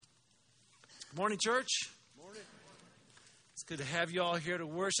Morning, church. Morning. It's good to have you all here to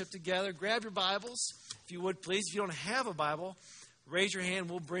worship together. Grab your Bibles, if you would, please. If you don't have a Bible, raise your hand.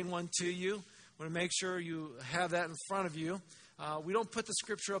 We'll bring one to you. We want to make sure you have that in front of you. We don't put the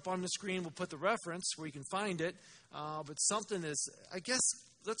scripture up on the screen. We'll put the reference where you can find it. But something is, I guess,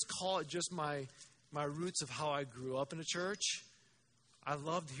 let's call it just my roots of how I grew up in a church. I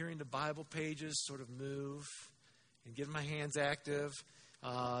loved hearing the Bible pages sort of move and getting my hands active.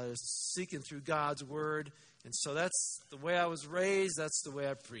 Seeking through God's Word. And so that's the way I was raised. That's the way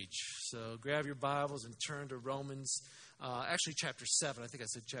I preach. So grab your Bibles and turn to Romans. Actually, chapter 7. I think I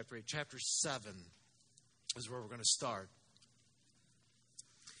said chapter 8. Chapter 7 is where we're going to start.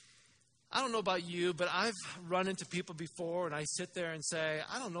 I don't know about you, but I've run into people before, and I sit there and say,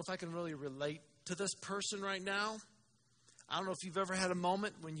 I don't know if I can really relate to this person right now. I don't know if you've ever had a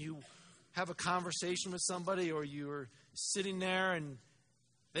moment when you have a conversation with somebody or you're sitting there and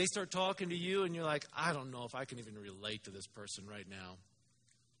they start talking to you and you're like, I don't know if I can even relate to this person right now.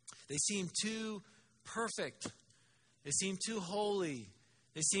 They seem too perfect. They seem too holy.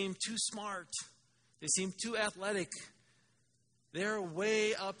 They seem too smart. They seem too athletic. They're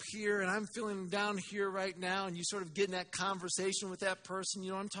way up here and I'm feeling down here right now, and you sort of get in that conversation with that person.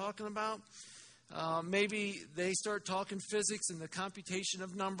 You know what I'm talking about? Maybe they start talking physics and the computation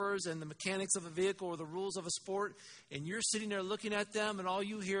of numbers and the mechanics of a vehicle or the rules of a sport, and you're sitting there looking at them, and all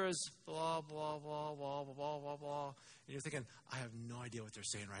you hear is blah, blah, blah, blah, blah, blah, blah, blah. And you're thinking, I have no idea what they're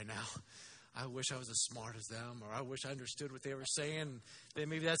saying right now. I wish I was as smart as them, or I wish I understood what they were saying.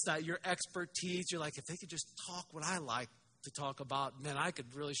 Maybe that's not your expertise. You're like, if they could just talk what I like to talk about, then I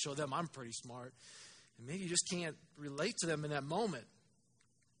could really show them I'm pretty smart. And maybe you just can't relate to them in that moment.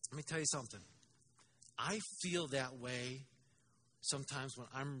 Let me tell you something. I feel that way sometimes when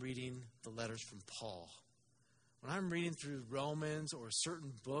I'm reading the letters from Paul. When I'm reading through Romans or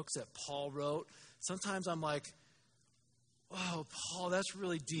certain books that Paul wrote, sometimes I'm like, oh, Paul, that's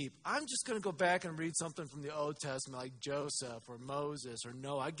really deep. I'm just going to go back and read something from the Old Testament like Joseph or Moses or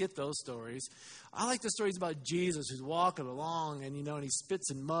Noah. I get those stories. I like the stories about Jesus who's walking along and, and he spits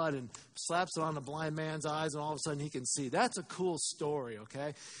in mud and slaps it on a blind man's eyes and all of a sudden he can see. That's a cool story,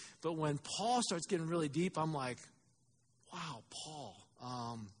 okay? But when Paul starts getting really deep, I'm like, wow, Paul,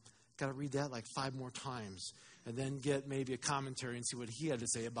 got to read that like 5 more times and then get maybe a commentary and see what he had to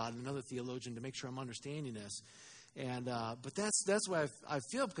say about it, another theologian, to make sure I'm understanding this. And but that's why I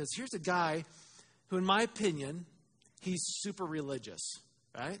feel, because here's a guy who, in my opinion, he's super religious,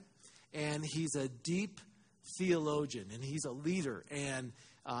 right? And he's a deep theologian, and he's a leader, and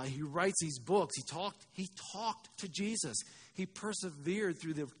he writes these books. He talked to Jesus. He persevered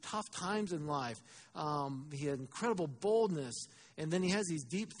through the tough times in life. He had incredible boldness, and then he has these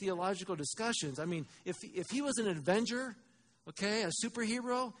deep theological discussions. I mean, if he was an Avenger, okay, a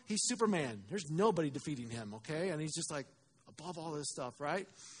superhero, he's Superman. There's nobody defeating him, okay? And he's just like above all this stuff, right?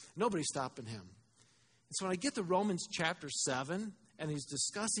 Nobody's stopping him. And so when I get to Romans chapter 7, and he's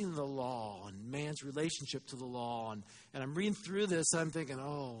discussing the law and man's relationship to the law, and I'm reading through this, I'm thinking,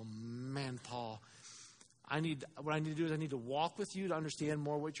 oh, man, Paul, what I need to do is I need to walk with you to understand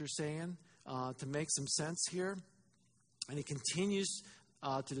more what you're saying, to make some sense here. And he continues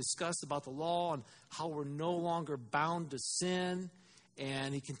to discuss about the law and how we're no longer bound to sin.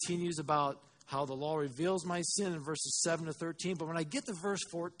 And he continues about how the law reveals my sin in verses 7 to 13. But when I get to verse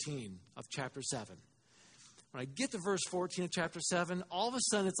 14 of chapter 7, when I get to verse 14 of chapter 7, all of a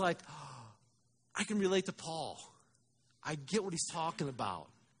sudden it's like, oh, I can relate to Paul. I get what he's talking about.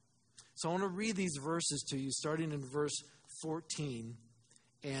 So I want to read these verses to you, starting in verse 14.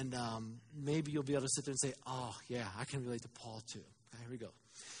 And maybe you'll be able to sit there and say, oh, yeah, I can relate to Paul too. Okay, here we go.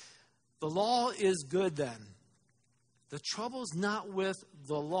 The law is good then. The trouble is not with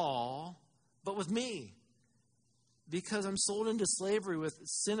the law, but with me, because I'm sold into slavery with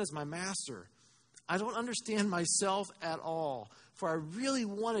sin as my master. I don't understand myself at all, for I really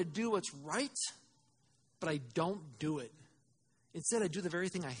want to do what's right, but I don't do it. Instead, I do the very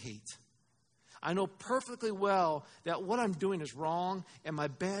thing I hate. I know perfectly well that what I'm doing is wrong, and my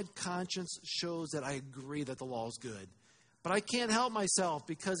bad conscience shows that I agree that the law is good. But I can't help myself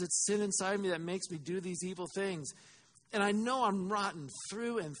because it's sin inside me that makes me do these evil things. And I know I'm rotten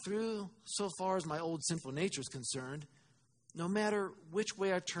through and through so far as my old sinful nature is concerned. No matter which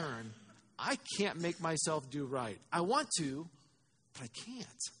way I turn, I can't make myself do right. I want to, but I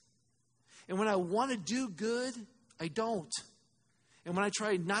can't. And when I want to do good, I don't. And when I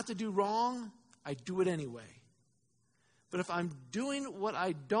try not to do wrong, I do it anyway. But if I'm doing what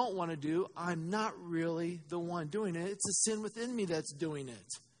I don't want to do, I'm not really the one doing it. It's the sin within me that's doing it.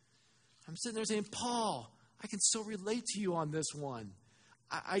 I'm sitting there saying, Paul, I can so relate to you on this one.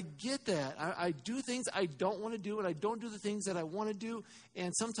 I get that. I do things I don't want to do, and I don't do the things that I want to do,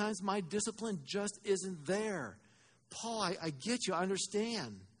 and sometimes my discipline just isn't there. Paul, I get you. I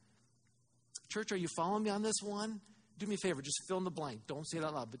understand. Church, are you following me on this one? Do me a favor. Just fill in the blank. Don't say it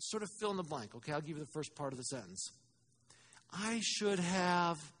out loud, but sort of fill in the blank. Okay, I'll give you the first part of the sentence. I should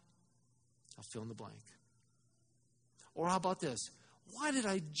have, I'll fill in the blank. Or how about this? Why did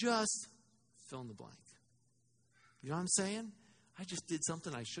I just fill in the blank? You know what I'm saying? I just did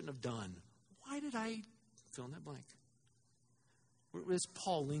something I shouldn't have done. Why did I fill in that blank? Where's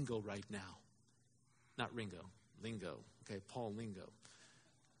Paul lingo right now? Not Ringo, lingo. Okay, Paul lingo.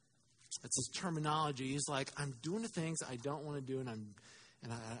 It's his terminology. He's like, I'm doing the things I don't want to do, and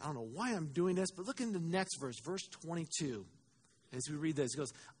I don't know why I'm doing this. But look in the next verse, verse 22. As we read this, he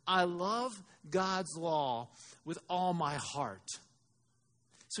goes, I love God's law with all my heart.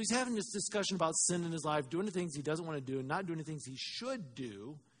 So he's having this discussion about sin in his life, doing the things he doesn't want to do and not doing the things he should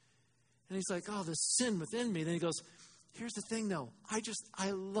do. And he's like, oh, there's sin within me. Then he goes, here's the thing, though.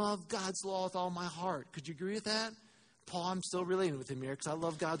 I love God's law with all my heart. Could you agree with that? Paul, I'm still relating with him here because I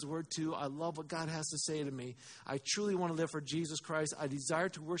love God's word too. I love what God has to say to me. I truly want to live for Jesus Christ. I desire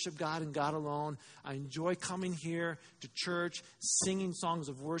to worship God and God alone. I enjoy coming here to church, singing songs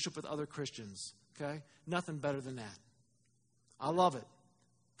of worship with other Christians. Okay? Nothing better than that. I love it.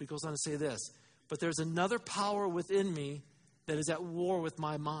 But he goes on to say this, but there's another power within me that is at war with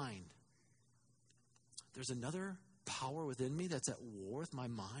my mind. There's another power within me that's at war with my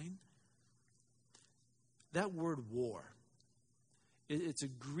mind? That word war, it's a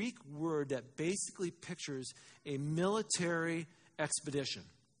Greek word that basically pictures a military expedition.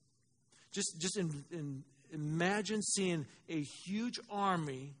 Just imagine seeing a huge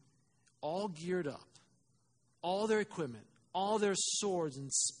army all geared up, all their equipment, all their swords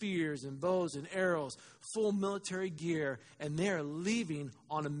and spears and bows and arrows, full military gear, and they're leaving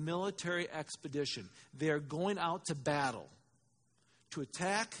on a military expedition. They're going out to battle, to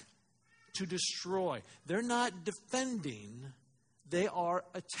attack, to destroy. They're not defending, they are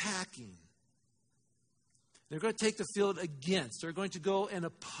attacking. They're going to take the field against. They're going to go and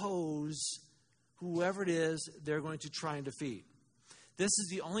oppose whoever it is they're going to try and defeat. This is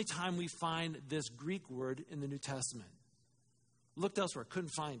the only time we find this Greek word in the New Testament. Looked elsewhere,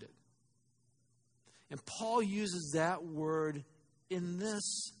 couldn't find it. And Paul uses that word in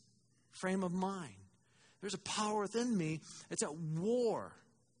this frame of mind. There's a power within me. It's at war.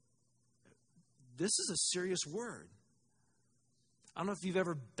 This is a serious word. I don't know if you've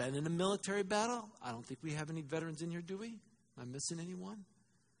ever been in a military battle. I don't think we have any veterans in here, do we? Am I missing anyone?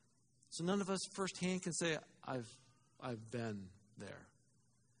 So none of us firsthand can say, I've been there.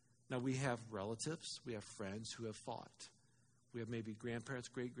 Now, we have relatives, we have friends who have fought. We have maybe grandparents,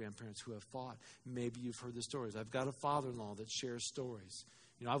 great-grandparents who have fought. Maybe you've heard the stories. I've got a father-in-law that shares stories.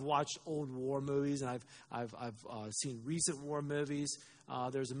 You know, I've watched old war movies, and I've seen recent war movies.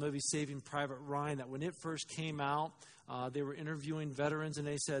 There's a movie, Saving Private Ryan, that when it first came out, they were interviewing veterans, and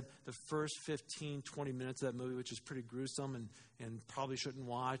they said the first 15, 20 minutes of that movie, which is pretty gruesome and probably shouldn't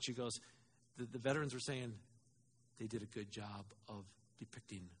watch, he goes, the veterans were saying they did a good job of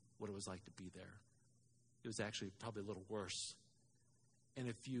depicting what it was like to be there. It was actually probably a little worse. And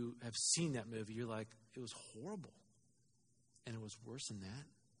if you have seen that movie, you're like, it was horrible. And it was worse than that.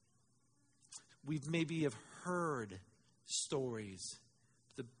 We've maybe have heard stories.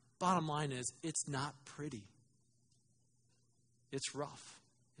 The bottom line is, it's not pretty. It's rough.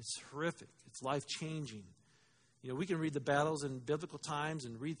 It's horrific. It's life-changing. You know, we can read the battles in biblical times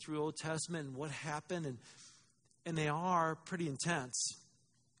and read through Old Testament and what happened. And they are pretty intense.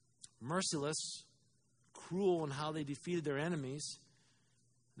 Merciless, cruel in how they defeated their enemies.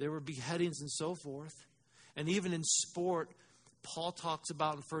 There were beheadings and so forth. And even in sport, Paul talks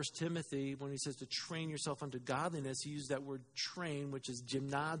about in 1 Timothy, when he says to train yourself unto godliness, he used that word train, which is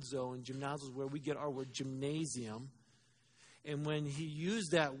gymnazo. And gymnazo is where we get our word gymnasium. And when he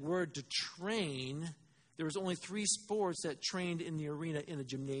used that word to train, there was only 3 sports that trained in the arena in a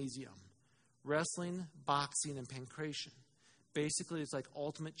gymnasium. Wrestling, boxing, and pancration. Basically, it's like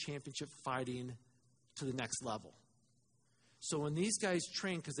ultimate championship fighting to the next level. So when these guys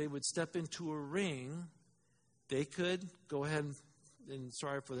trained, because they would step into a ring, they could go ahead and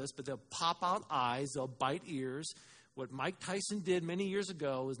sorry for this, but they'll pop out eyes, they'll bite ears. What Mike Tyson did many years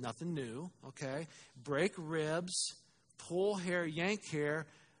ago is nothing new, okay? Break ribs, pull hair, yank hair,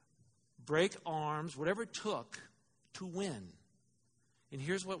 break arms, whatever it took to win. And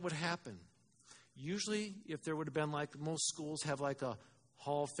here's what would happen. Usually, if there would have been, like most schools have like a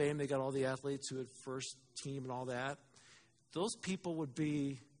Hall of Fame, they got all the athletes who had first team and all that. Those people would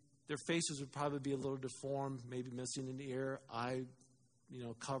be, their faces would probably be a little deformed, maybe missing an ear, eye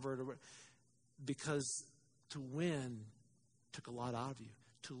covered, because to win took a lot out of you.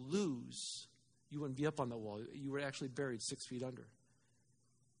 To lose, you wouldn't be up on the wall. You were actually buried 6 feet under.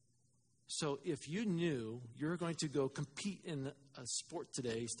 So if you knew you're going to go compete in a sport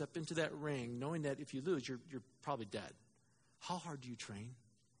today, step into that ring, knowing that if you lose, you're probably dead. How hard do you train?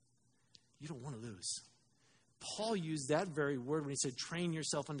 You don't want to lose. Paul used that very word when he said, train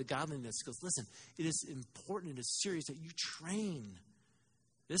yourself unto godliness. He goes, listen, it is important, it is serious that you train.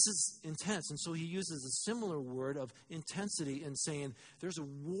 This is intense. And so he uses a similar word of intensity in saying, there's a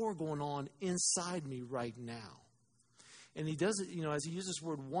war going on inside me right now. And he does it, as he uses this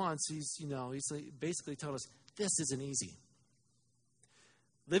word once, he's basically telling us, this isn't easy.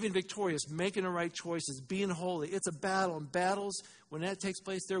 Living victorious, making the right choices, being holy, it's a battle. And battles, when that takes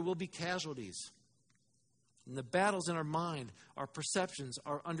place, there will be casualties. And the battles in our mind, our perceptions,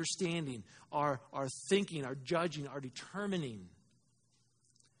 our understanding, our thinking, our judging, our determining.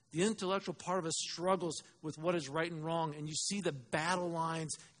 The intellectual part of us struggles with what is right and wrong, and you see the battle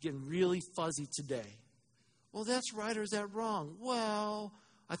lines getting really fuzzy today. Well, that's right, or is that wrong? Well,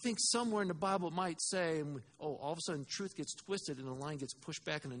 I think somewhere in the Bible it might say, all of a sudden truth gets twisted and a line gets pushed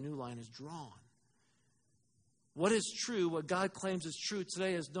back and a new line is drawn. What is true, what God claims is true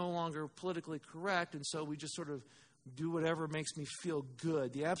today is no longer politically correct, and so we just sort of do whatever makes me feel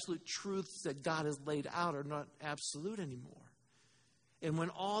good. The absolute truths that God has laid out are not absolute anymore. And when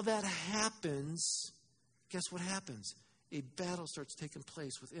all that happens, guess what happens? A battle starts taking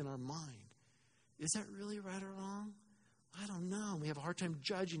place within our mind. Is that really right or wrong? I don't know. We have a hard time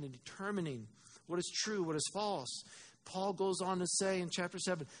judging and determining what is true, what is false. Paul goes on to say in chapter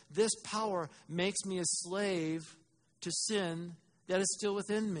 7, this power makes me a slave to sin that is still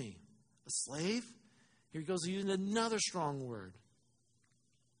within me. A slave? Here he goes using another strong word.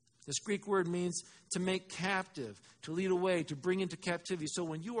 This Greek word means to make captive, to lead away, to bring into captivity. So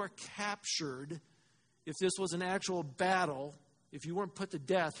when you are captured, if this was an actual battle, if you weren't put to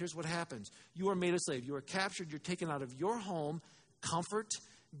death, here's what happens. You are made a slave. You are captured. You're taken out of your home. Comfort,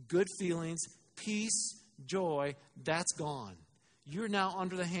 good feelings, peace, joy, that's gone. You're now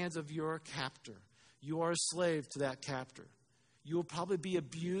under the hands of your captor. You are a slave to that captor. You will probably be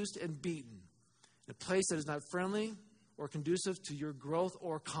abused and beaten in a place that is not friendly or conducive to your growth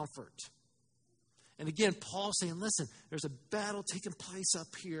or comfort. And again, Paul's saying, listen, there's a battle taking place up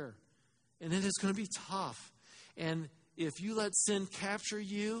here, and it is going to be tough. And if you let sin capture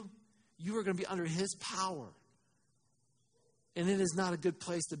you, you are going to be under his power. And it is not a good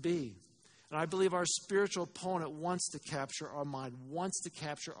place to be. And I believe our spiritual opponent wants to capture our mind, wants to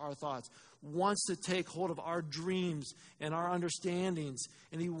capture our thoughts, wants to take hold of our dreams and our understandings.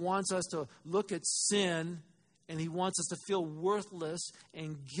 And he wants us to look at sin, and he wants us to feel worthless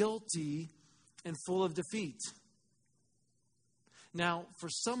and guilty and full of defeat. Now, for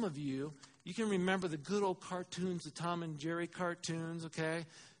some of you, you can remember the good old cartoons, the Tom and Jerry cartoons, okay?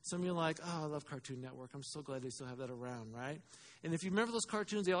 Some of you are like, oh, I love Cartoon Network. I'm so glad they still have that around, right? And if you remember those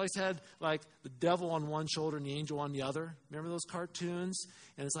cartoons, they always had like the devil on one shoulder and the angel on the other. Remember those cartoons?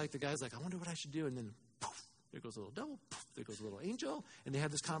 And it's like the guy's like, I wonder what I should do. And then, poof, there goes a little devil. Poof, there goes a little angel. And they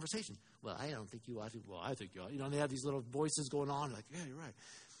have this conversation. Well, I don't think you ought to. Well, I think you ought. And they have these little voices going on. Like, yeah, you're right.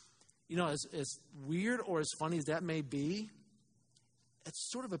 As weird or as funny as that may be,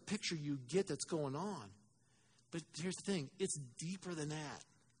 it's sort of a picture you get that's going on. But here's the thing. It's deeper than that.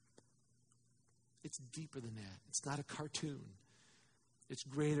 It's deeper than that. It's not a cartoon. It's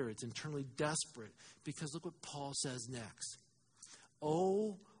greater. It's internally desperate. Because look what Paul says next.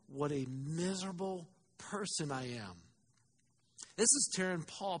 Oh, what a miserable person I am. This is tearing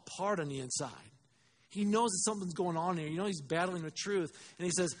Paul apart on the inside. He knows that something's going on here. He's battling the truth. And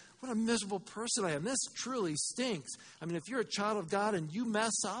he says, what a miserable person I am. This truly stinks. I mean, if you're a child of God and you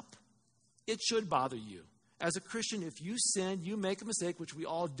mess up, it should bother you. As a Christian, if you sin, you make a mistake, which we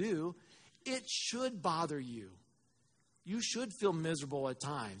all do, it should bother you. You should feel miserable at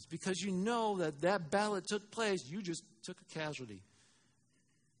times because you know that battle that took place, you just took a casualty.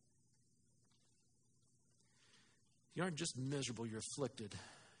 You aren't just miserable, you're afflicted.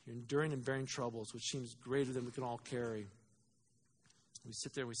 You're enduring and bearing troubles, which seems greater than we can all carry. We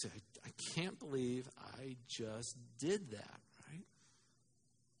sit there and we say, I can't believe I just did that, right?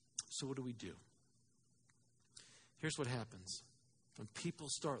 So what do we do? Here's what happens. When people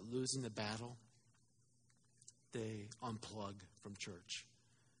start losing the battle, they unplug from church.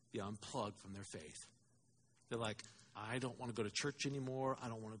 They unplug from their faith. They're like, I don't want to go to church anymore. I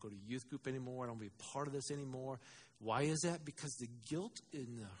don't want to go to youth group anymore. I don't want to be a part of this anymore. Why is that? Because the guilt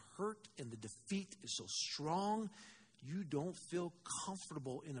and the hurt and the defeat is so strong, you don't feel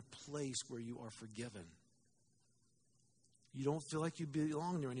comfortable in a place where you are forgiven. You don't feel like you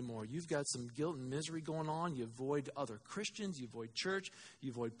belong there anymore. You've got some guilt and misery going on. You avoid other Christians. You avoid church.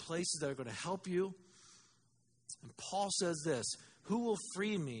 You avoid places that are going to help you. And Paul says this, who will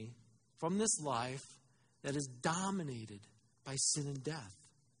free me from this life that is dominated by sin and death?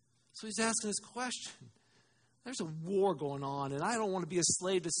 So he's asking this question. There's a war going on, and I don't want to be a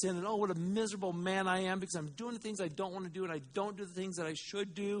slave to sin. And oh, what a miserable man I am because I'm doing the things I don't want to do, and I don't do the things that I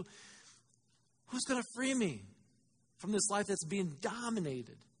should do. Who's going to free me from this life that's being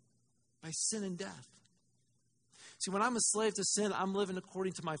dominated by sin and death? See, when I'm a slave to sin, I'm living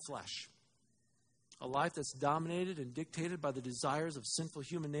according to my flesh. A life that's dominated and dictated by the desires of sinful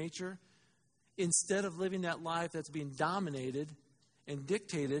human nature, instead of living that life that's being dominated and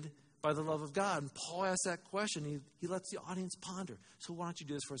dictated by the love of God. And Paul asks that question. He lets the audience ponder. So why don't you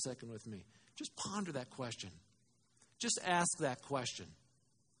do this for a second with me? Just ponder that question. Just ask that question.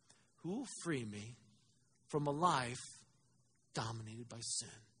 Who will free me from a life dominated by sin?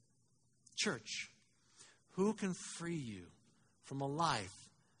 Church, who can free you from a life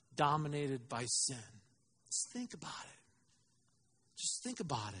dominated by sin? Just think about it. Just think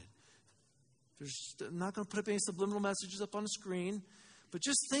about it. I'm not going to put up any subliminal messages up on the screen, but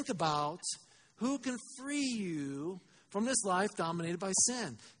just think about who can free you from this life dominated by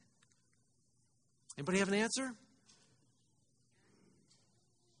sin. Anybody have an answer?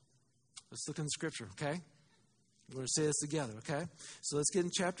 Let's look in the scripture, okay? We're going to say this together, okay? So let's get in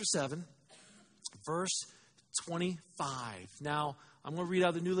chapter 7, verse 25. Now, I'm going to read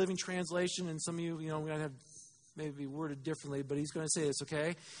out the New Living Translation, and some of you, we're going to have maybe worded differently, but he's going to say this,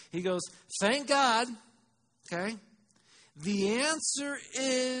 okay? He goes, thank God, okay? The answer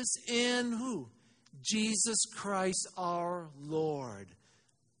is in who? Jesus Christ our Lord.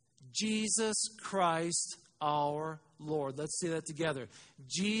 Jesus Christ our Lord. Let's say that together.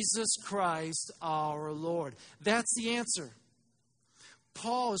 Jesus Christ our Lord. That's the answer.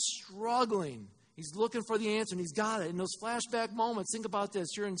 Paul is struggling. He's looking for the answer, and he's got it. In those flashback moments, think about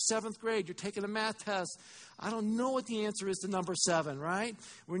this. You're in 7th grade. You're taking a math test. I don't know what the answer is to number 7, right?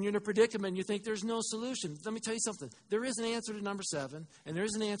 When you're in a predicament, you think there's no solution. Let me tell you something. There is an answer to number 7, and there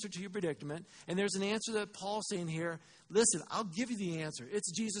is an answer to your predicament, and there's an answer that Paul's saying here. Listen, I'll give you the answer.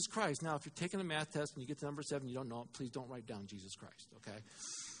 It's Jesus Christ. Now, if you're taking a math test and you get to number 7, you don't know it, please don't write down Jesus Christ, okay?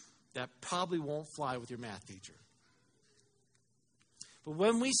 That probably won't fly with your math teacher. But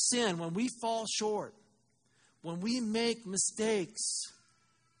when we sin, when we fall short, when we make mistakes,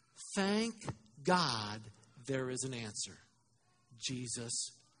 thank God there is an answer.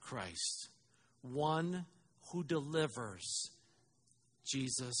 Jesus Christ. One who delivers.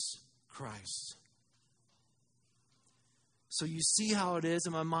 Jesus Christ. So you see how it is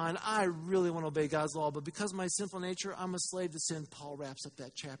in my mind. I really want to obey God's law, but because of my sinful nature, I'm a slave to sin. Paul wraps up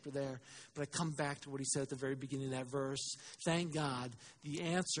that chapter there. But I come back to what he said at the very beginning of that verse. Thank God, the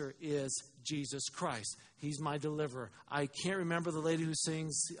answer is Jesus Christ. He's my deliverer. I can't remember the lady who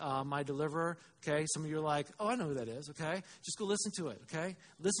sings My Deliverer. Okay, some of you are like, oh, I know who that is. Okay, just go listen to it. Okay,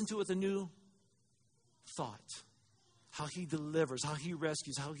 listen to it with a new thought. How he delivers, how he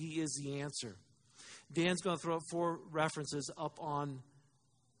rescues, how he is the answer. Dan's going to throw up 4 references up on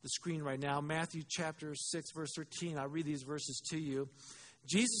the screen right now. Matthew chapter 6, verse 13. I'll read these verses to you.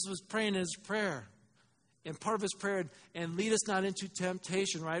 Jesus was praying in his prayer. And part of his prayer, and lead us not into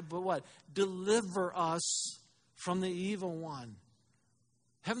temptation, right? But what? Deliver us from the evil one.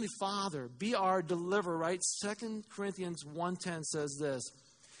 Heavenly Father, be our deliverer, right? 2 Corinthians 1:10 says this.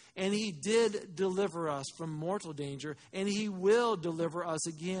 And he did deliver us from mortal danger, and he will deliver us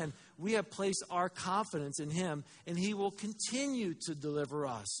again. We have placed our confidence in him, and he will continue to deliver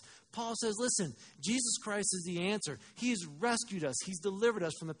us. Paul says, listen, Jesus Christ is the answer. He's rescued us. He's delivered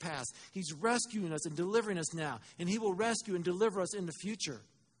us from the past. He's rescuing us and delivering us now, and he will rescue and deliver us in the future.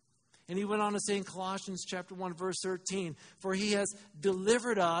 And he went on to say in Colossians chapter 1, verse 13, for he has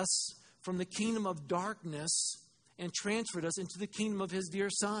delivered us from the kingdom of darkness and transferred us into the kingdom of his dear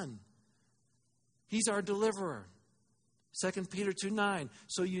Son. He's our deliverer. 2 Peter 2:9.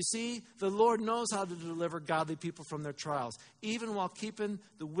 So you see, the Lord knows how to deliver godly people from their trials, even while keeping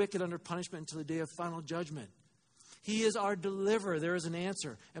the wicked under punishment until the day of final judgment. He is our deliverer. There is an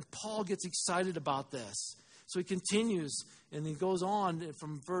answer. And Paul gets excited about this. So he continues, and he goes on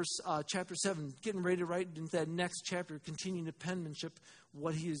from chapter 7, getting ready to write into that next chapter, continuing the penmanship,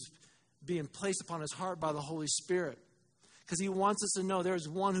 what he is being placed upon his heart by the Holy Spirit. Because he wants us to know there's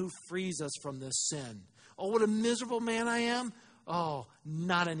one who frees us from this sin. Oh, what a miserable man I am. Oh,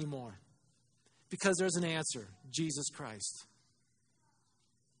 not anymore. Because there's an answer. Jesus Christ.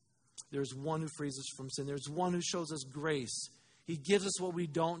 There's one who frees us from sin. There's one who shows us grace. He gives us what we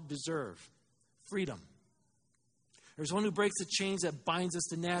don't deserve. Freedom. There's one who breaks the chains that binds us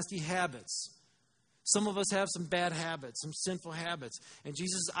to nasty habits. Some of us have some bad habits, some sinful habits. And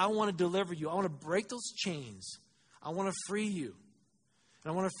Jesus says, I want to deliver you. I want to break those chains. I want to free you.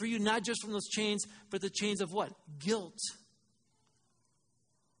 And I want to free you not just from those chains, but the chains of what? Guilt.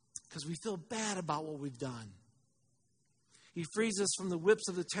 Because we feel bad about what we've done. He frees us from the whips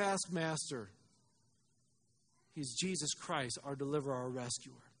of the taskmaster. He's Jesus Christ, our deliverer, our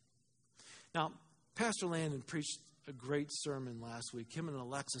rescuer. Now, Pastor Landon preached a great sermon last week. Him and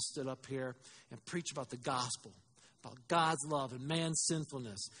Alexa stood up here and preached about the gospel, about God's love and man's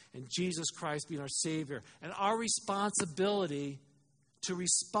sinfulness, and Jesus Christ being our Savior, and our responsibility to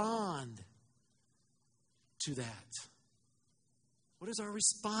respond to that. What is our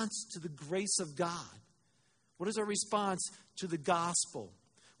response to the grace of God? What is our response to the gospel?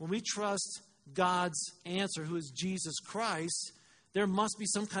 When we trust God's answer, who is Jesus Christ, there must be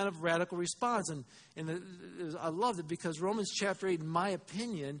some kind of radical response. And I love it because Romans chapter 8, in my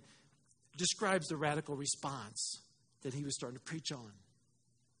opinion, describes the radical response that he was starting to preach on.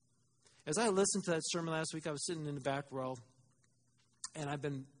 As I listened to that sermon last week, I was sitting in the back row, and I've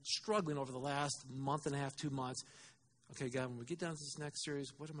been struggling over the last month and a half, 2 months. Okay, God, when we get down to this next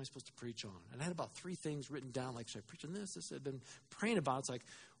series, what am I supposed to preach on? And I had about 3 things written down, like, should I preach on this? This I've been praying about. It's like,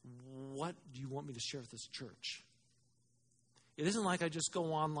 what do you want me to share with this church? It isn't like I just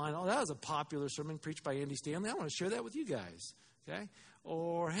go online, oh, that was a popular sermon preached by Andy Stanley. I want to share that with you guys, okay?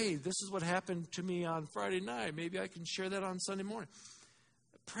 Or, hey, this is what happened to me on Friday night. Maybe I can share that on Sunday morning.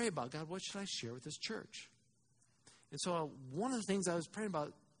 Pray about, God, what should I share with this church? And so one of the things I was praying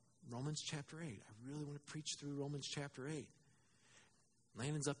about, Romans chapter 8. I really want to preach through Romans chapter 8.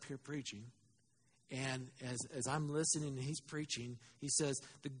 Landon's up here preaching. And as I'm listening and he's preaching, he says,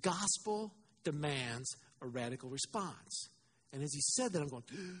 the gospel demands a radical response. And as he said that, I'm going,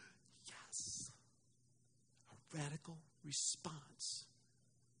 yes, a radical response.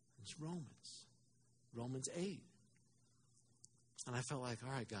 It's Romans 8. And I felt like,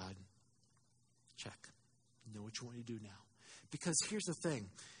 all right, God, check. You know what you want me to do now. Because here's the thing.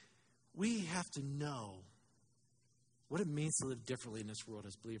 We have to know what it means to live differently in this world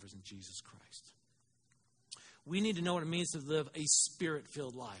as believers in Jesus Christ. We need to know what it means to live a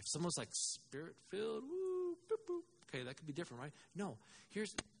spirit-filled life. Someone's like, spirit-filled? Woo, boop, boop. Okay, that could be different, right? No.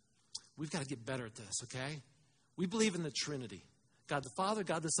 We've got to get better at this, okay? We believe in the Trinity. God the Father,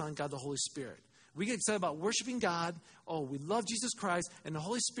 God the Son, God the Holy Spirit. We get excited about worshiping God. Oh, we love Jesus Christ. And the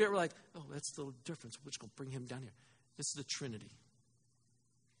Holy Spirit, we're like, oh, that's the difference. We're just going to bring him down here. This is the Trinity.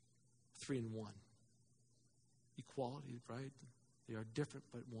 3 in 1. Equality, right? They are different,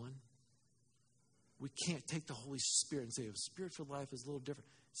 but one. We can't take the Holy Spirit and say, oh, spirit-filled life is a little different.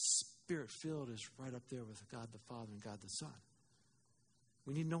 Spirit-filled is right up there with God the Father and God the Son.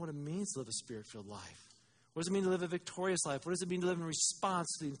 We need to know what it means to live a spirit-filled life. What does it mean to live a victorious life? What does it mean to live in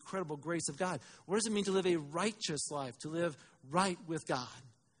response to the incredible grace of God? What does it mean to live a righteous life, to live right with God?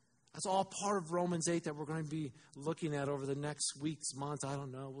 That's all part of Romans 8 that we're going to be looking at over the next weeks, months. I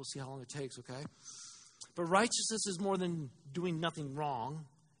don't know. We'll see how long it takes, okay? But righteousness is more than doing nothing wrong.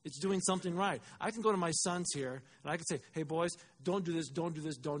 It's doing something right. I can go to my sons here, and I can say, hey, boys, don't do this, don't do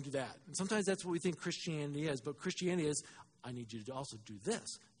this, don't do that. And sometimes that's what we think Christianity is. But Christianity is, I need you to also do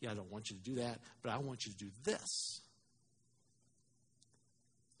this. Yeah, I don't want you to do that, but I want you to do this.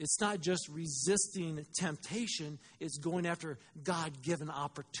 It's not just resisting temptation. It's going after God-given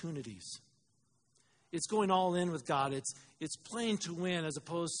opportunities. It's going all in with God. It's playing to win as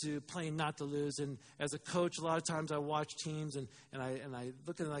opposed to playing not to lose. And as a coach, a lot of times I watch teams and I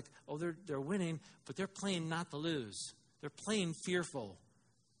look at them like, oh, they're winning, but they're playing not to lose. They're playing fearful.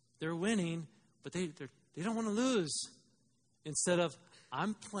 They're winning, but they don't want to lose. Instead of,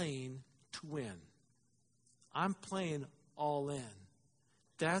 I'm playing to win. I'm playing all in.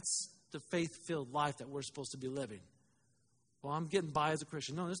 That's the faith-filled life that we're supposed to be living. Well, I'm getting by as a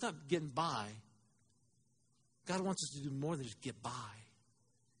Christian. No, it's not getting by. God wants us to do more than just get by.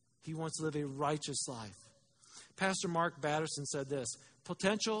 He wants to live a righteous life. Pastor Mark Batterson said this,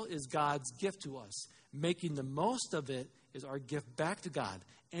 potential is God's gift to us. Making the most of it is our gift back to God.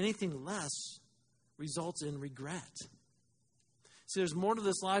 Anything less results in regret. See, there's more to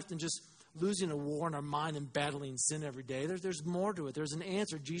this life than just losing a war in our mind and battling sin every day. There's more to it. There's an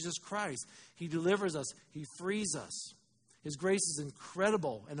answer, Jesus Christ. He delivers us. He frees us. His grace is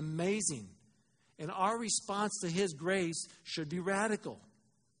incredible and amazing. And our response to his grace should be radical.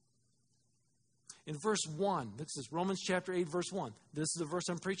 In verse 1, this is Romans chapter 8, verse 1. This is the verse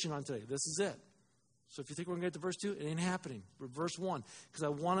I'm preaching on today. This is it. So if you think we're going to get to verse 2, it ain't happening. We're verse 1. Because I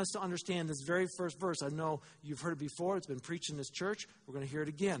want us to understand this very first verse. I know you've heard it before. It's been preached in this church. We're going to hear it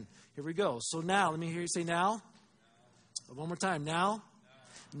again. Here we go. So now, let me hear you say now. One more time. Now.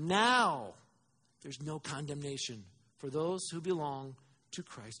 Now. There's no condemnation for those who belong to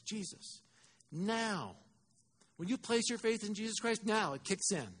Christ Jesus. Now. When you place your faith in Jesus Christ, now it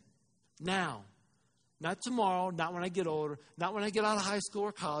kicks in. Now. Not tomorrow, not when I get older, not when I get out of high school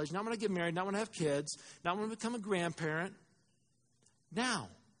or college, not when I get married, not when I have kids, not when I become a grandparent. Now.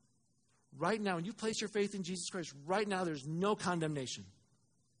 Right now, when you place your faith in Jesus Christ, right now there's no condemnation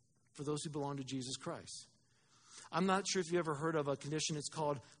for those who belong to Jesus Christ. I'm not sure if you ever heard of a condition. It's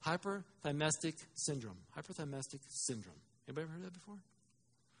called hyperthymetic syndrome. Hyperthymetic syndrome. Anybody ever heard of that before?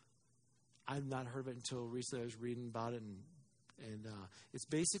 I've not heard of it until recently. I was reading about it, and it's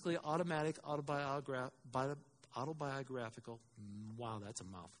basically automatic autobiographical. Wow, that's a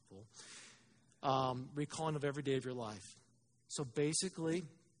mouthful. Recalling of every day of your life. So basically,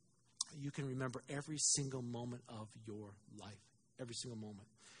 you can remember every single moment of your life. Every single moment.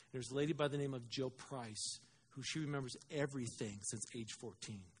 There's a lady by the name of Jill Price who she remembers everything since age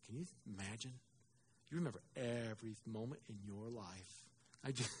 14. Can you imagine? You remember every moment in your life.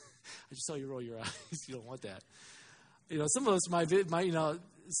 I just saw you roll your eyes. You don't want that. Some of us,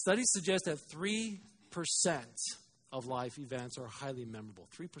 studies suggest that 3% of life events are highly memorable.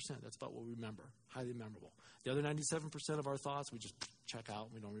 3%, that's about what we remember. Highly memorable. The other 97% of our thoughts, we just check out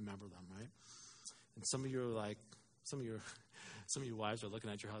and we don't remember them, right? And some of you are like, some of your wives are looking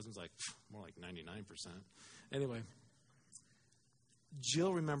at your husbands like, more like 99%. Anyway,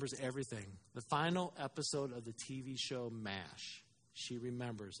 Jill remembers everything. The final episode of the TV show MASH, she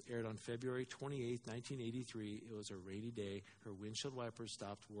remembers, aired on February 28th, 1983. It was a rainy day. Her windshield wipers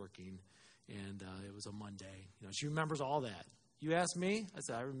stopped working, and it was a Monday. She remembers all that. You ask me, I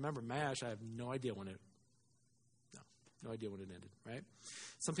said, I remember MASH. I have no idea when it ended, right?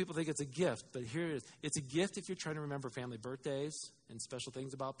 Some people think it's a gift, but here it is. It's a gift if you're trying to remember family birthdays and special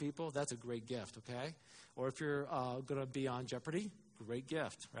things about people. That's a great gift, okay? Or if you're going to be on Jeopardy, great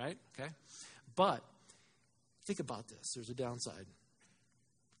gift, right? Okay? But think about this. There's a downside.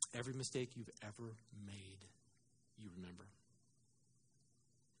 Every mistake you've ever made, you remember.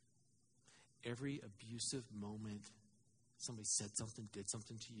 Every abusive moment, somebody said something, did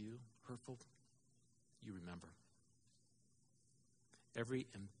something to you, hurtful, you remember. Every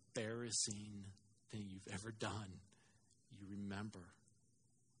embarrassing thing you've ever done, you remember.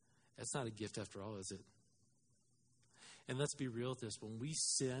 That's not a gift after all, is it? And let's be real with this. When we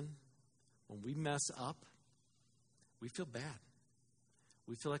sin, when we mess up, we feel bad.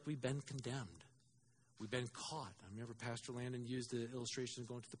 We feel like we've been condemned. We've been caught. I remember Pastor Landon used the illustration of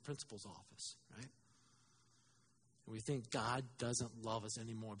going to the principal's office, right? And we think God doesn't love us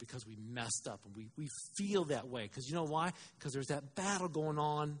anymore because we messed up. And we feel that way. Because you know why? Because there's that battle going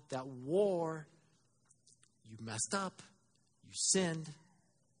on, that war. You messed up. You sinned.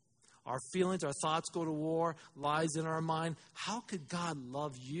 Our feelings, our thoughts go to war, lies in our mind. How could God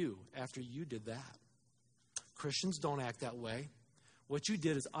love you after you did that? Christians don't act that way. What you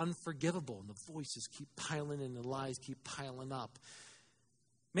did is unforgivable, and the voices keep piling and the lies keep piling up.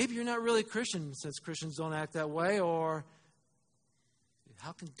 Maybe you're not really a Christian since Christians don't act that way, or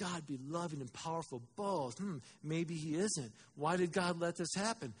how can God be loving and powerful? Both. Maybe he isn't. Why did God let this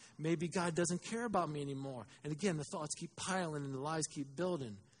happen? Maybe God doesn't care about me anymore. And again, the thoughts keep piling and the lies keep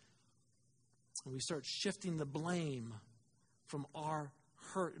building. And we start shifting the blame from our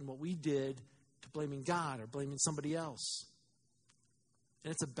hurt and what we did to blaming God or blaming somebody else.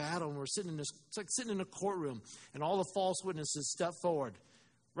 And it's a battle, and it's like sitting in a courtroom, and all the false witnesses step forward.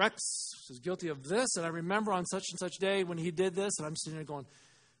 Rex is guilty of this, and I remember on such and such day when he did this, and I'm sitting there going,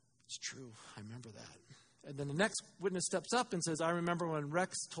 it's true, I remember that. And then the next witness steps up and says, I remember when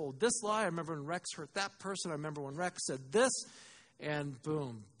Rex told this lie, I remember when Rex hurt that person, I remember when Rex said this, and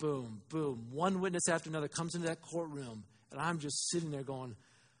boom, boom, boom. One witness after another comes into that courtroom, and I'm just sitting there going,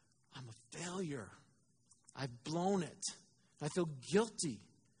 I'm a failure. I've blown it. I feel guilty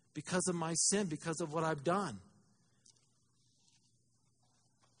because of my sin, because of what I've done.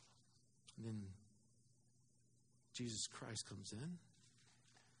 And then Jesus Christ comes in,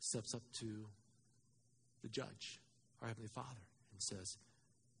 steps up to the judge, our Heavenly Father, and says,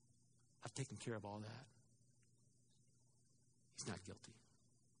 I've taken care of all that. He's not guilty.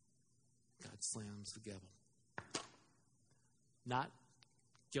 God slams the gavel. Not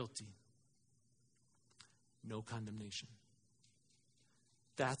guilty. No condemnation.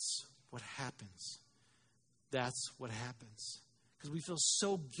 That's what happens. That's what happens. Because we feel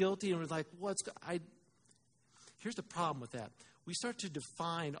so guilty and we're like, here's the problem with that. We start to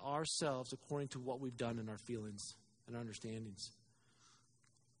define ourselves according to what we've done in our feelings and our understandings.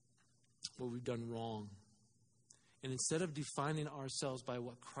 What we've done wrong. And instead of defining ourselves by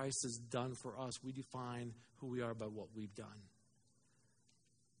what Christ has done for us, we define who we are by what we've done.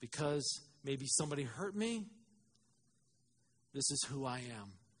 Because maybe somebody hurt me, this is who I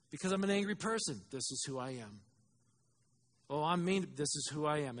am. Because I'm an angry person, this is who I am. Oh, I'm mean, this is who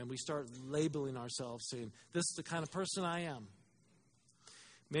I am. And we start labeling ourselves, saying, this is the kind of person I am.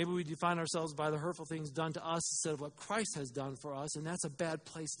 Maybe we define ourselves by the hurtful things done to us instead of what Christ has done for us, and that's a bad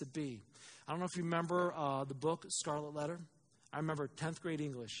place to be. I don't know if you remember the book Scarlet Letter. I remember 10th grade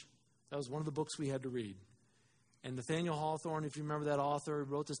English. That was one of the books we had to read. And Nathaniel Hawthorne, if you remember that author,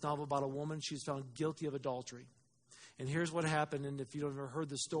 wrote this novel about a woman. She was found guilty of adultery. And here's what happened, and if you've ever heard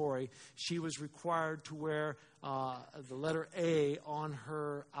the story, she was required to wear the letter A on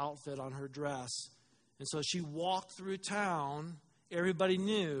her outfit, on her dress. And so she walked through town. Everybody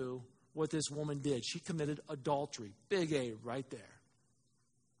knew what this woman did. She committed adultery. Big A right there.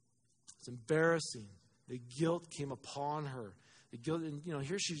 It's embarrassing. The guilt came upon her. The guilt, and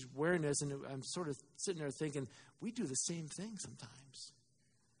here she's wearing this, and I'm sort of sitting there thinking, we do the same thing sometimes.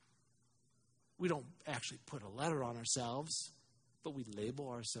 We don't actually put a letter on ourselves, but we label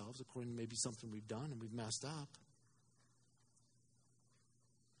ourselves according to maybe something we've done and we've messed up.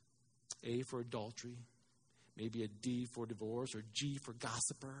 A for adultery, maybe a D for divorce, or G for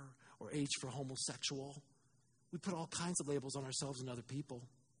gossiper, or H for homosexual. We put all kinds of labels on ourselves and other people.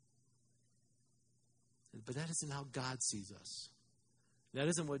 But that isn't how God sees us. That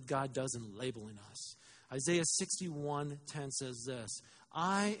isn't what God does in labeling us. Isaiah 61:10 says this,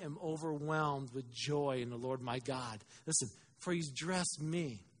 I am overwhelmed with joy in the Lord my God. Listen, for he's dressed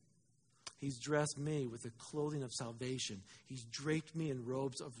me. He's dressed me with the clothing of salvation. He's draped me in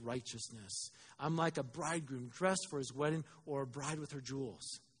robes of righteousness. I'm like a bridegroom dressed for his wedding, or a bride with her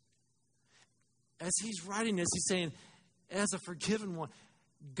jewels. As he's writing this, he's saying, as a forgiven one,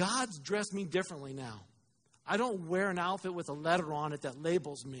 God's dressed me differently now. I don't wear an outfit with a letter on it that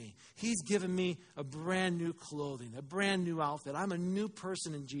labels me. He's given me a brand new clothing, a brand new outfit. I'm a new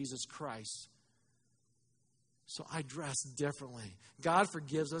person in Jesus Christ. So I dress differently. God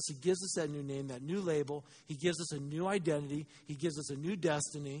forgives us. He gives us that new name, that new label. He gives us a new identity. He gives us a new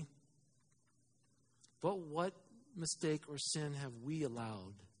destiny. But what mistake or sin have we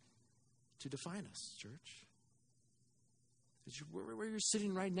allowed to define us, church? Where you're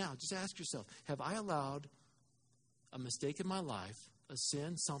sitting right now, just ask yourself, have I allowed a mistake in my life, a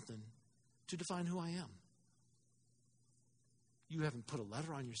sin, something, to define who I am? You haven't put a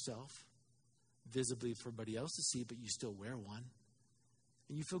letter on yourself, visibly for everybody else to see, but you still wear one,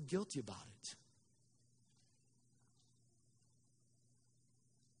 and you feel guilty about it.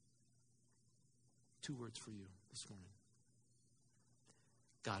 Two words for you this morning.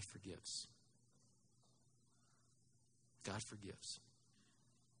 God forgives. God forgives.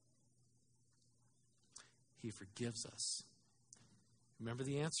 He forgives us. Remember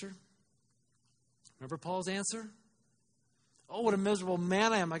the answer? Remember Paul's answer? Oh, what a miserable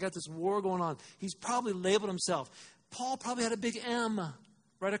man I am. I got this war going on. He's probably labeled himself. Paul probably had a big M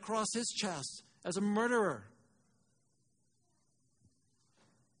right across his chest as a murderer.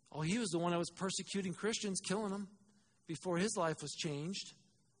 Oh, he was the one that was persecuting Christians, killing them before his life was changed.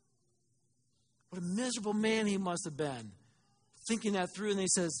 What a miserable man he must have been. Thinking that through, and he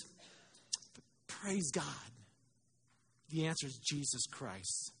says, praise God. The answer is Jesus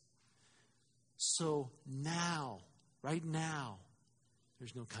Christ. So now, right now,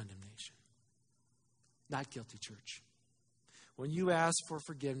 there's no condemnation. Not guilty, church. When you ask for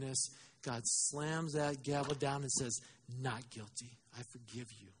forgiveness, God slams that gavel down and says, not guilty. I forgive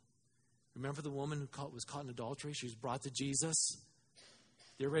you. Remember the woman who was caught in adultery? She was brought to Jesus.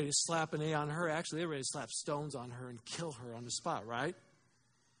 They were ready to slap an A on her. Actually, they were ready to slap stones on her and kill her on the spot, right?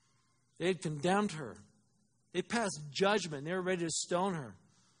 They had condemned her. They passed judgment. They were ready to stone her.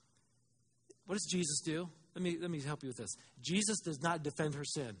 What does Jesus do? Let me help you with this. Jesus does not defend her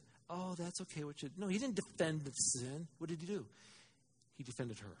sin. Oh, that's okay. No, he didn't defend the sin. What did he do? He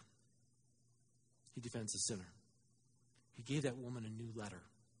defended her. He defends the sinner. He gave that woman a new letter,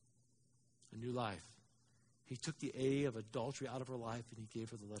 a new life. He took the A of adultery out of her life, and he gave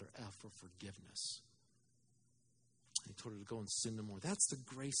her the letter F for forgiveness. He told her to go and sin no more. That's the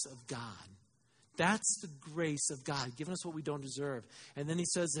grace of God. That's the grace of God, giving us what we don't deserve. And then he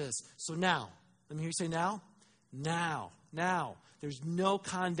says this. So now, let me hear you say now. Now. There's no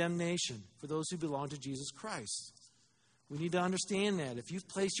condemnation for those who belong to Jesus Christ. We need to understand that. If you've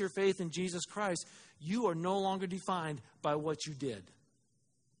placed your faith in Jesus Christ, you are no longer defined by what you did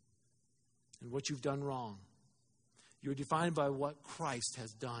and what you've done wrong. You're defined by what Christ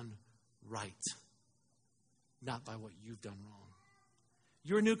has done right, not by what you've done wrong.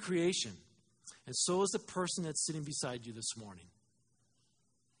 You're a new creation. And so is the person that's sitting beside you this morning.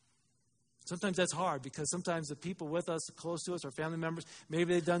 Sometimes that's hard because sometimes the people with us, close to us, our family members,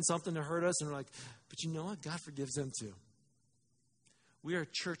 maybe they've done something to hurt us and we're like, but you know what? God forgives them too. We are a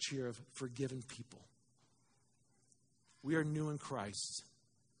church here of forgiven people. We are new in Christ.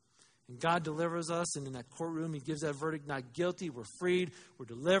 And God delivers us, and in that courtroom, He gives that verdict, not guilty. We're freed. We're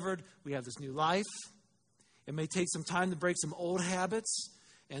delivered. We have this new life. It may take some time to break some old habits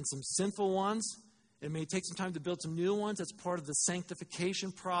and some sinful ones. It may take some time to build some new ones. That's part of the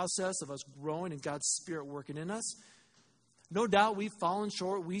sanctification process of us growing and God's Spirit working in us. No doubt we've fallen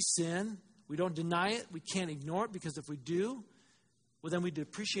short. We sin. We don't deny it. We can't ignore it, because if we do, well, then we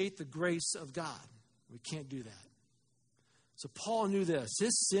depreciate the grace of God. We can't do that. So Paul knew this.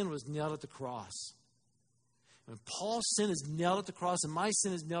 His sin was nailed at the cross. When Paul's sin is nailed at the cross and my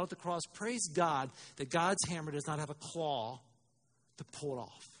sin is nailed at the cross, praise God that God's hammer does not have a claw to pull it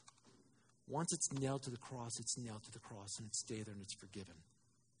off. Once it's nailed to the cross, it's nailed to the cross, and it stays there and it's forgiven.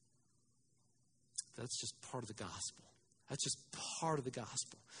 That's just part of the gospel. That's just part of the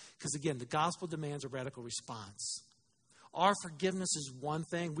gospel. Because again, the gospel demands a radical response. Our forgiveness is one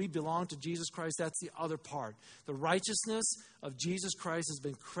thing. We belong to Jesus Christ. That's the other part. The righteousness of Jesus Christ has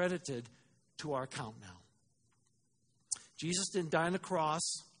been credited to our account now. Jesus didn't die on the cross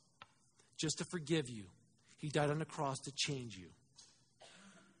just to forgive you. He died on the cross to change you.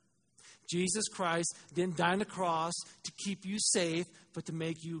 Jesus Christ didn't die on the cross to keep you safe, but to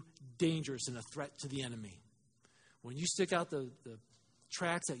make you dangerous and a threat to the enemy. When you stick out the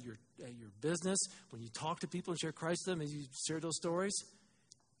tracts at your business, when you talk to people and share Christ with them, and you share those stories,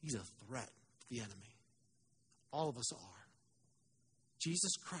 He's a threat to the enemy. All of us are.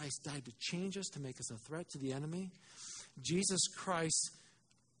 Jesus Christ died to change us, to make us a threat to the enemy. Jesus Christ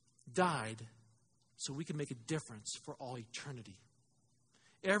died so we can make a difference for all eternity.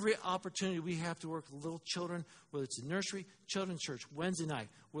 Every opportunity we have to work with little children, whether it's a nursery, children's church, Wednesday night,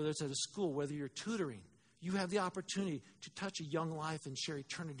 whether it's at a school, whether you're tutoring, you have the opportunity to touch a young life and share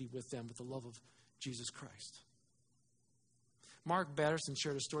eternity with them with the love of Jesus Christ. Mark Batterson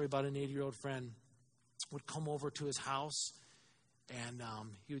shared a story about an 80-year-old friend would come over to his house, and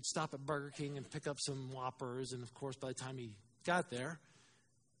he would stop at Burger King and pick up some Whoppers. And, of course, by the time he got there,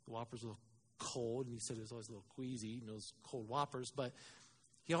 the Whoppers were a little cold, and he said it was always a little queasy, those cold Whoppers. But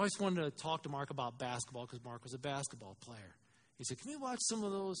he always wanted to talk to Mark about basketball because Mark was a basketball player. He said, can we watch some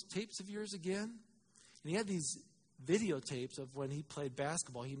of those tapes of yours again? And he had these videotapes of when he played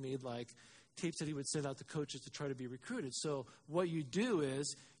basketball. He made like tapes that he would send out to coaches to try to be recruited. So what you do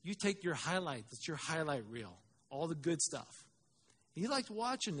is you take your highlight. That's your highlight reel. All the good stuff. He liked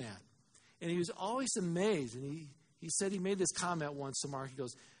watching that. And he was always amazed. And he said he made this comment once to Mark. He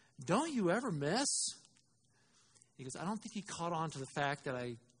goes, don't you ever miss? He goes, I don't think he caught on to the fact that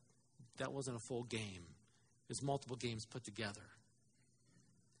that wasn't a full game. It was multiple games put together.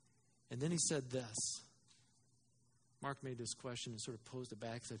 And then he said this. Mark made this question and sort of posed it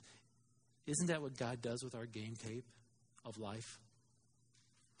back and said, isn't that what God does with our game tape of life?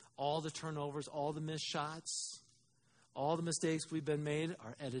 All the turnovers, all the missed shots, all the mistakes we've been made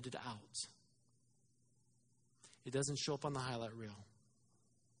are edited out. It doesn't show up on the highlight reel.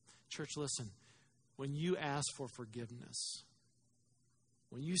 Church, listen. When you ask for forgiveness,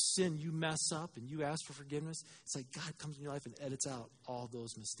 when you sin, you mess up, and you ask for forgiveness, it's like God comes in your life and edits out all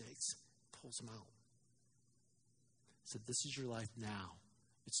those mistakes, pulls them out. He said, this is your life now.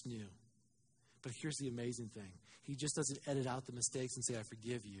 It's new. But here's the amazing thing. He just doesn't edit out the mistakes and say, I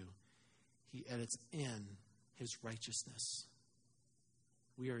forgive you. He edits in His righteousness.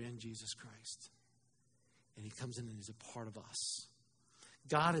 We are in Jesus Christ. And He comes in and He's a part of us.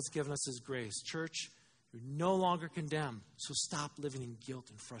 God has given us His grace. Church, you're no longer condemned, so stop living in guilt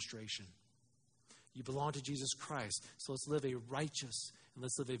and frustration. You belong to Jesus Christ, so let's live a righteous and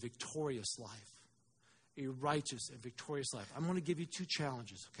let's live a victorious life. A righteous and victorious life. I'm going to give you 2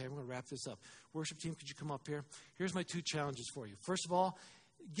 challenges, okay? I'm going to wrap this up. Worship team, could you come up here? Here's my 2 challenges for you. First of all,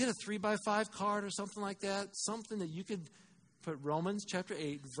 get a 3x5 card or something like that, something that you could put Romans chapter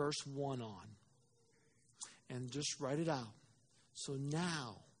 8, verse 1 on, and just write it out. So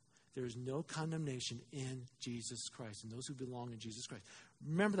now, there is no condemnation in Jesus Christ and those who belong in Jesus Christ.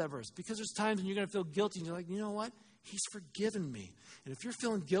 Remember that verse, because there's times when you're going to feel guilty and you're like, you know what? He's forgiven me. And if you're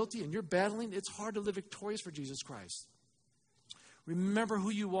feeling guilty and you're battling, it's hard to live victorious for Jesus Christ. Remember who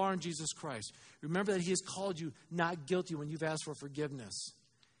you are in Jesus Christ. Remember that He has called you not guilty when you've asked for forgiveness.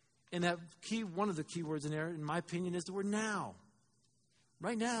 And that one of the key words in there, in my opinion, is the word now.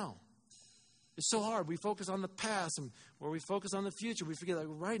 Right now. It's so hard. We focus on the past, and where we focus on the future, we forget, like,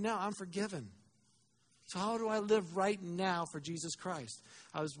 right now, I'm forgiven. So how do I live right now for Jesus Christ?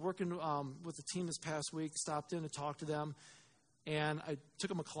 I was working with the team this past week, stopped in to talk to them, and I took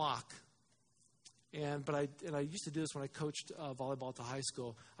them a clock. But I used to do this when I coached volleyball at the high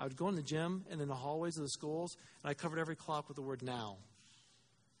school. I would go in the gym and in the hallways of the schools, and I covered every clock with the word now.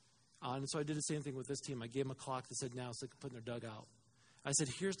 And so I did the same thing with this team. I gave them a clock that said now so they could put in their dugout. I said,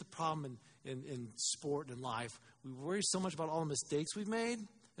 here's the problem in sport and in life. We worry so much about all the mistakes we've made.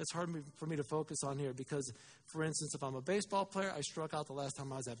 It's hard for me to focus on here because, for instance, if I'm a baseball player, I struck out the last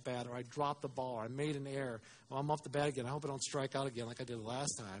time I was at bat, or I dropped the ball, or I made an error. Well, I'm off the bat again. I hope I don't strike out again like I did the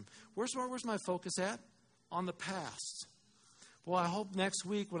last time. Where's my focus at? On the past. Well, I hope next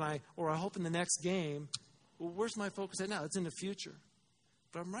week I hope in the next game, well, where's my focus at now? It's in the future.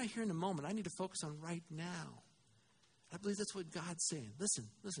 But I'm right here in the moment. I need to focus on right now. I believe that's what God's saying. Listen.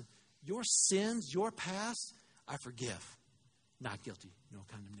 Your sins, your past, I forgive. Not guilty, no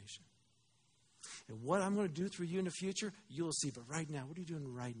condemnation. And what I'm going to do through you in the future, you'll see. But right now, what are you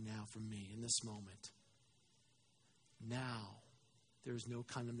doing right now for me in this moment? Now, there is no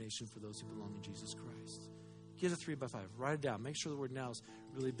condemnation for those who belong in Jesus Christ. Get a 3x5. Write it down. Make sure the word now is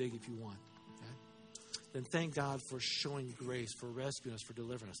really big if you want. Okay? Then thank God for showing grace, for rescuing us, for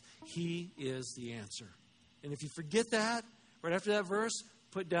delivering us. He is the answer. And if you forget that, right after that verse,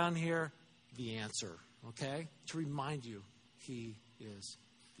 put down here the answer. Okay? To remind you, He is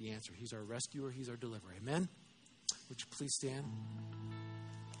the answer. He's our rescuer. He's our deliverer. Amen? Would you please stand?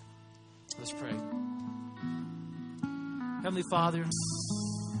 Let's pray. Heavenly Father,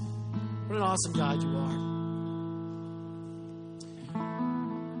 what an awesome God you are.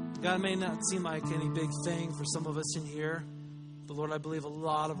 God, it may not seem like any big thing for some of us in here, but Lord, I believe a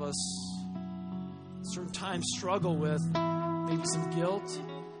lot of us at certain times struggle with maybe some guilt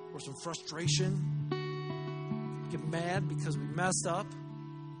or some frustration. Get mad because we messed up.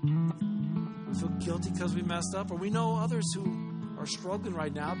 We feel guilty because we messed up. Or we know others who are struggling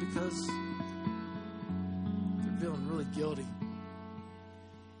right now because they're feeling really guilty.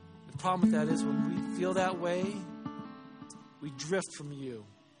 The problem with that is when we feel that way, we drift from you.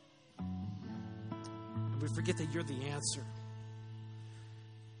 And we forget that you're the answer.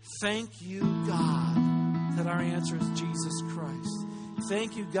 Thank you, God, that our answer is Jesus Christ.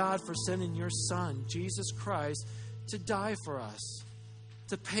 Thank you, God, for sending your Son, Jesus Christ, to die for us,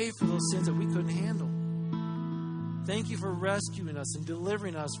 to pay for those sins that we couldn't handle. Thank you for rescuing us and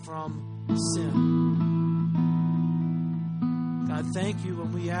delivering us from sin. God, thank you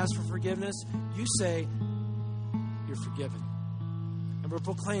when we ask for forgiveness, you say you're forgiven. And we're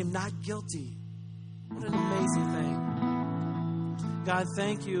proclaimed not guilty. What an amazing thing. God,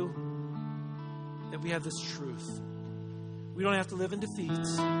 thank you that we have this truth. We don't have to live in defeat. We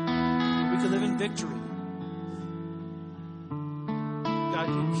can live in victory. God,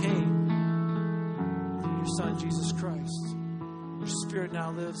 you came through your Son, Jesus Christ. Your Spirit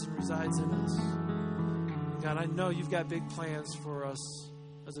now lives and resides in us. God, I know you've got big plans for us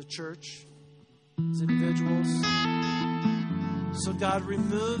as a church, as individuals. So, God,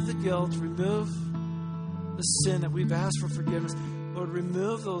 remove the guilt, remove the sin that we've asked for forgiveness. Lord,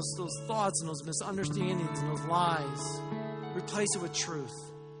 remove those thoughts and those misunderstandings and those lies. Replace it with truth.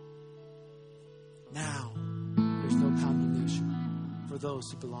 Now, there's no condemnation for those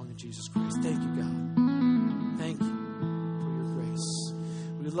who belong in Jesus Christ. Thank you, God. Thank you for your grace.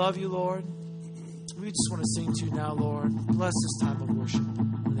 We love you, Lord. We just want to sing to you now, Lord. Bless this time of worship.